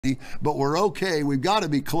but we're okay. We've got to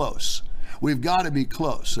be close. We've got to be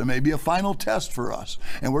close. There may be a final test for us,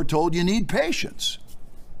 and we're told you need patience.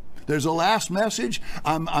 There's a last message.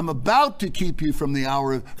 I'm about to keep you from the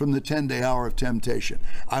 10-day hour of temptation.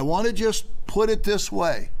 I want to just put it this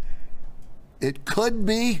way. It could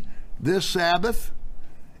be this Sabbath.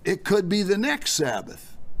 It could be the next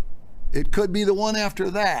Sabbath. It could be the one after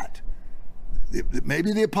that.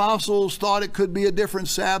 Maybe the apostles thought it could be a different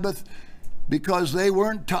Sabbath because they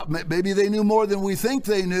weren't maybe they knew more than we think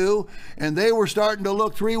they knew, and they were starting to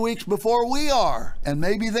look 3 weeks before we are. And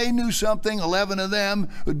maybe they knew something, 11 of them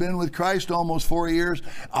who'd been with Christ almost 4 years.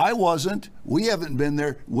 I wasn't. We haven't been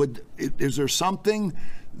there. Is there something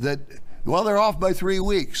that, well, they're off by 3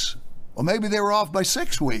 weeks. Well, maybe they were off by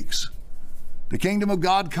 6 weeks. The kingdom of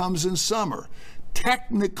God comes in summer.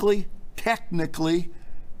 Technically,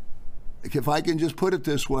 if I can just put it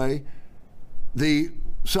this way, the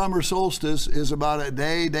summer solstice is about a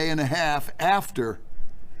day and a half after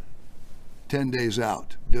 10 days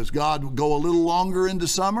out. Does God go a little longer into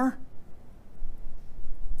summer?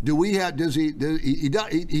 It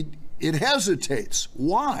hesitates.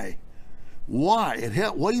 Why? What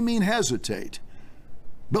do you mean hesitate?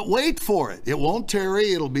 But wait for it. It won't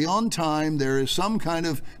tarry. It'll be on time. There is some kind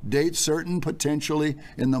of date certain potentially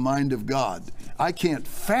in the mind of God. I can't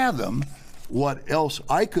fathom what else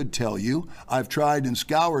I could tell you. I've tried and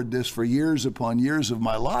scoured this for years upon years of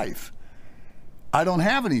my life. I don't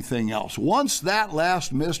have anything else. Once that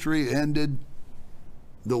last mystery ended,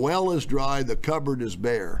 the well is dry, the cupboard is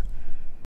bare.